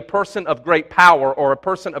to be a person of great power or a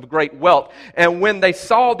person of great wealth. And when they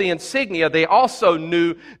saw the insignia, they also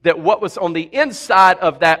knew that what was on the inside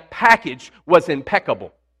of that package was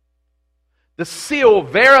impeccable. The seal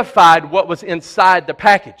verified what was inside the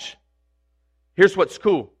package. Here's what's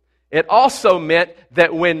cool. It also meant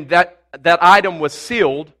that when that item was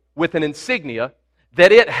sealed with an insignia,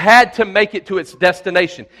 that it had to make it to its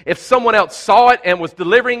destination. If someone else saw it and was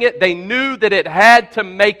delivering it, they knew that it had to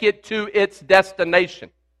make it to its destination.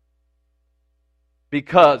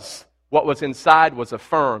 Because what was inside was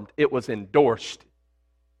affirmed. It was endorsed.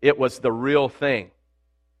 It was the real thing.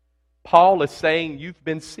 Paul is saying you've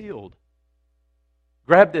been sealed.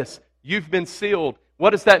 Grab this. You've been sealed. What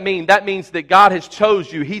does that mean? That means that God has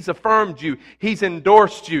chose you. He's affirmed you. He's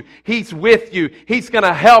endorsed you. He's with you. He's going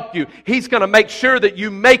to help you. He's going to make sure that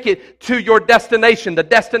you make it to your destination, the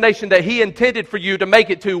destination that He intended for you to make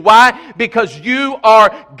it to. Why? Because you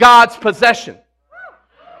are God's possession.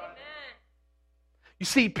 You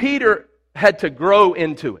see, Peter had to grow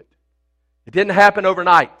into it. It didn't happen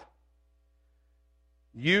overnight.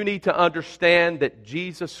 You need to understand that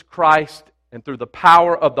Jesus Christ, and through the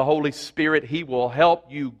power of the Holy Spirit, He will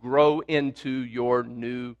help you grow into your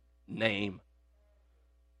new name.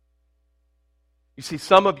 You see,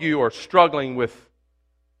 some of you are struggling with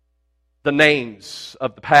the names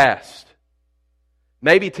of the past.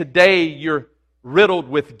 Maybe today you're riddled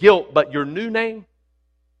with guilt, but your new name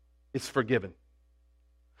is forgiven.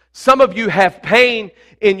 Some of you have pain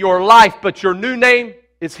in your life, but your new name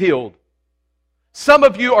is healed. Some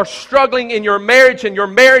of you are struggling in your marriage and your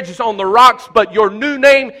marriage is on the rocks, but your new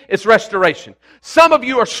name is restoration. Some of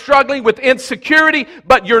you are struggling with insecurity,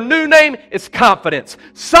 but your new name is confidence.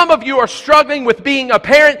 Some of you are struggling with being a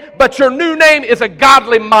parent, but your new name is a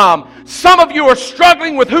godly mom. Some of you are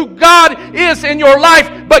struggling with who God is in your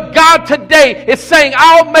life, but God today is saying,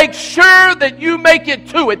 I'll make sure that you make it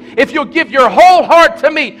to it if you'll give your whole heart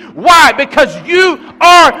to me. Why? Because you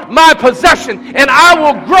are my possession, and I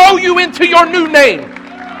will grow you into your new name.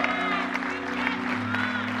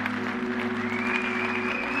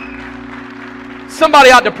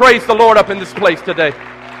 Somebody ought to praise the Lord up in this place today.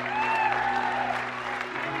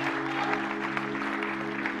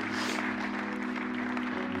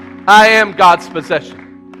 I am God's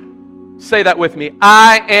possession. Say that with me.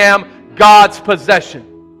 I am God's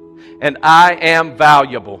possession, and I am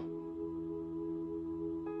valuable.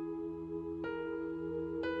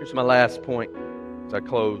 Here's my last point as I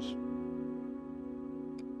close.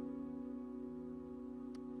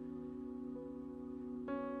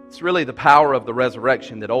 It's really the power of the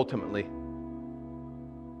resurrection that ultimately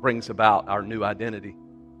brings about our new identity.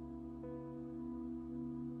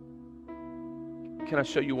 Can I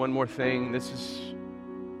show you one more thing? This is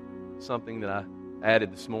something that I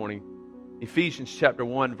added this morning. Ephesians chapter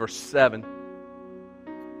 1, verse 7.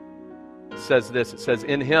 It says this. It says,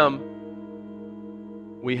 in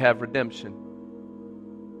Him we have redemption.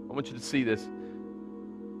 I want you to see this.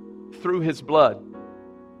 Through His blood.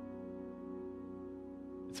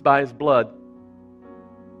 It's by His blood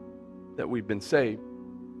that we've been saved.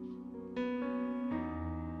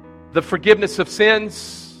 The forgiveness of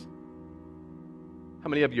sins. How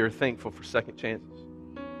many of you are thankful for second chances?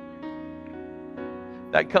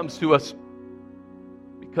 That comes to us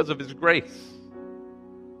because of His grace.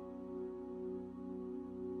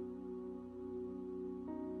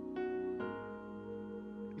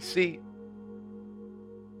 You see,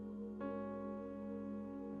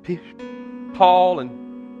 Paul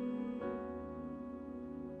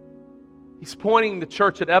he's pointing the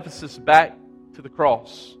church at Ephesus back to the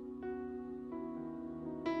cross.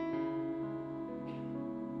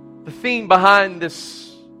 The theme behind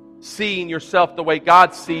this seeing yourself the way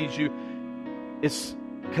God sees you is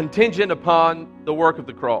contingent upon the work of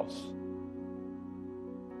the cross.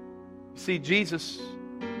 You see, Jesus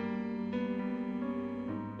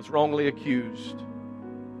was wrongly accused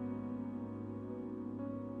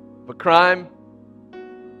of a crime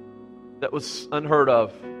that was unheard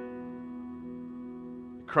of.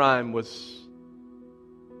 The crime was,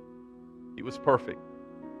 He was perfect.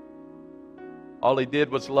 All He did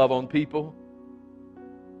was love on people,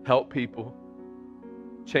 help people,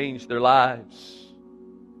 change their lives,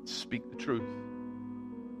 speak the truth.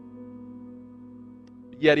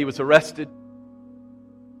 Yet He was arrested.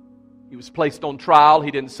 He was placed on trial.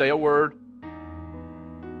 He didn't say a word.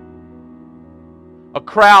 A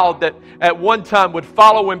crowd that at one time would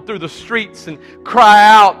follow Him through the streets and cry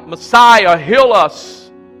out, Messiah, heal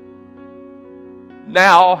us,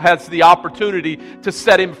 now has the opportunity to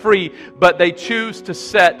set Him free, but they choose to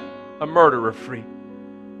set a murderer free.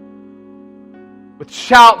 With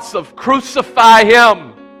shouts of crucify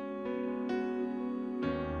Him.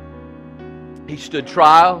 He stood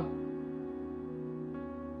trial.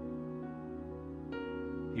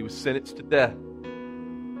 He was sentenced to death.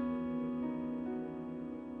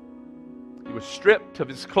 He was stripped of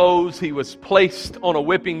his clothes. He was placed on a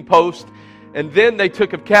whipping post. And then they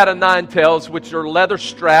took a cat o' nine tails, which are leather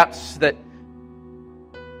straps that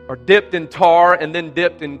are dipped in tar and then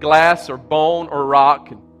dipped in glass or bone or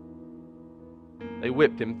rock. And they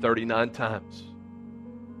whipped Him 39 times.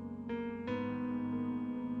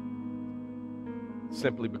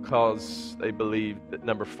 Simply because they believed that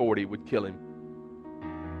number 40 would kill Him.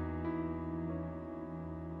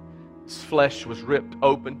 His flesh was ripped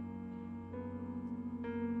open.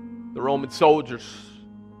 The Roman soldiers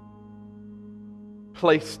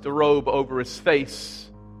placed a robe over his face,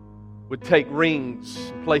 would take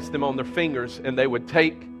rings, place them on their fingers, and they would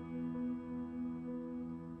take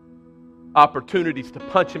opportunities to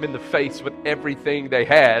punch him in the face with everything they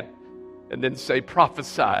had, and then say,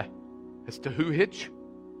 prophesy as to who hit you.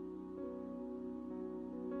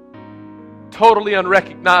 Totally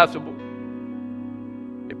unrecognizable.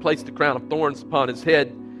 They placed a crown of thorns upon his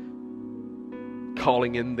head,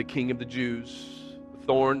 calling him the King of the Jews. The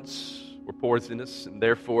thorns were poisonous, and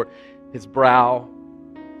therefore his brow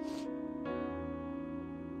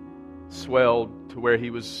swelled to where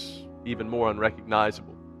he was even more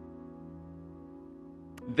unrecognizable.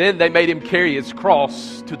 Then they made him carry his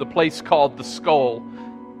cross to the place called the Skull,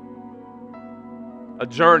 a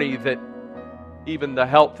journey that even the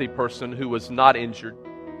healthy person who was not injured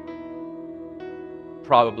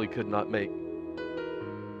probably could not make.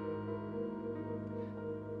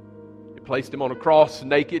 They placed him on a cross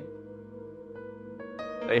naked.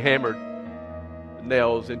 They hammered the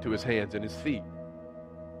nails into his hands and his feet.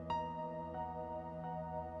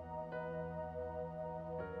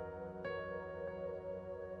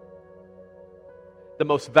 The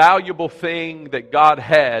most valuable thing that God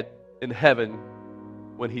had in heaven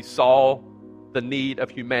when He saw the need of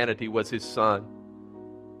humanity was His Son.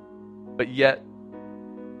 But yet,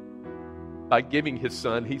 by giving His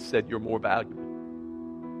Son, He said, you're more valuable.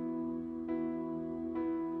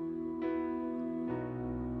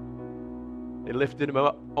 They lifted Him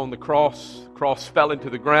up on the cross. The cross fell into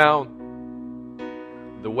the ground.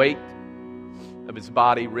 The weight of His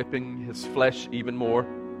body ripping His flesh even more.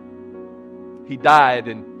 He died,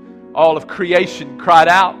 and all of creation cried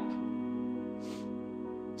out.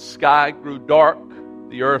 The sky grew dark.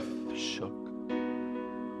 The earth shook,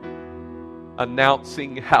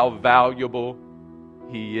 announcing how valuable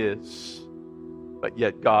He is. But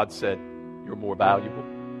yet God said, you're more valuable.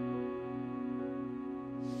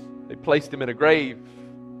 They placed Him in a grave.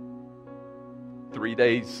 3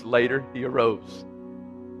 days later, He arose.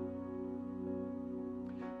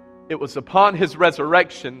 It was upon His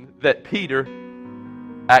resurrection that Peter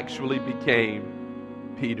actually became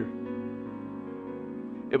Peter.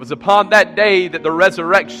 It was upon that day that the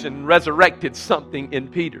resurrection resurrected something in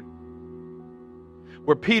Peter.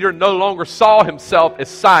 Where Peter no longer saw himself as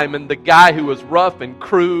Simon, the guy who was rough and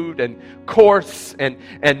crude and coarse and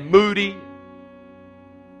moody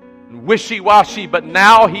and wishy-washy, but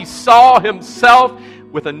now he saw himself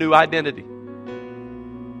with a new identity.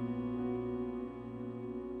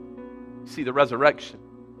 See, the resurrection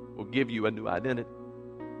will give you a new identity.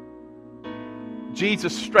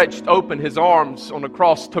 Jesus stretched open His arms on the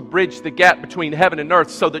cross to bridge the gap between heaven and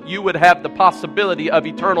earth so that you would have the possibility of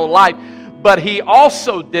eternal life. But He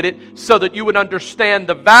also did it so that you would understand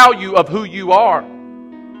the value of who you are.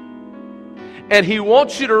 And He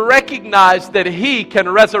wants you to recognize that He can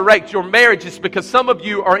resurrect your marriages, because some of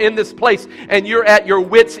you are in this place and you're at your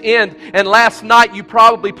wit's end. And last night you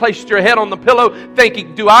probably placed your head on the pillow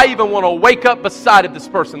thinking, do I even want to wake up beside of this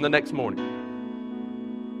person the next morning?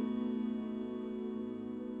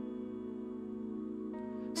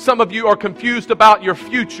 Some of you are confused about your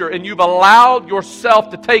future, and you've allowed yourself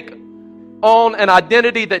to take on an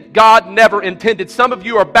identity that God never intended. Some of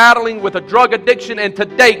you are battling with a drug addiction, and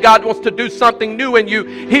today God wants to do something new in you.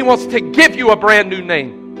 He wants to give you a brand new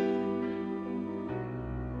name.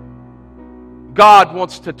 God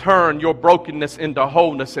wants to turn your brokenness into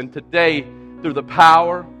wholeness, and today, through the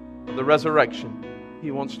power of the resurrection, He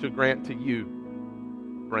wants to grant to you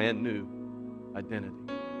brand new identity.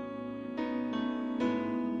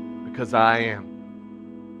 Because I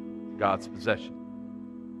am God's possession.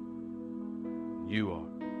 You are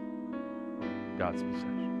God's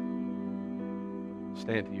possession.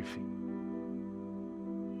 Stand to your feet.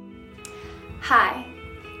 Hi.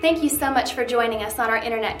 Thank you so much for joining us on our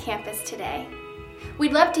internet campus today.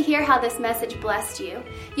 We'd love to hear how this message blessed you.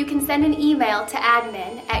 You can send an email to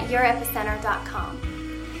admin@yourepicenter.com.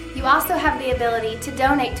 You also have the ability to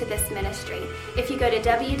donate to this ministry if you go to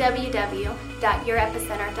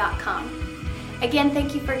www.yourepicenter.com. Again,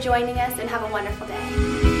 thank you for joining us, and have a wonderful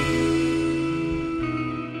day.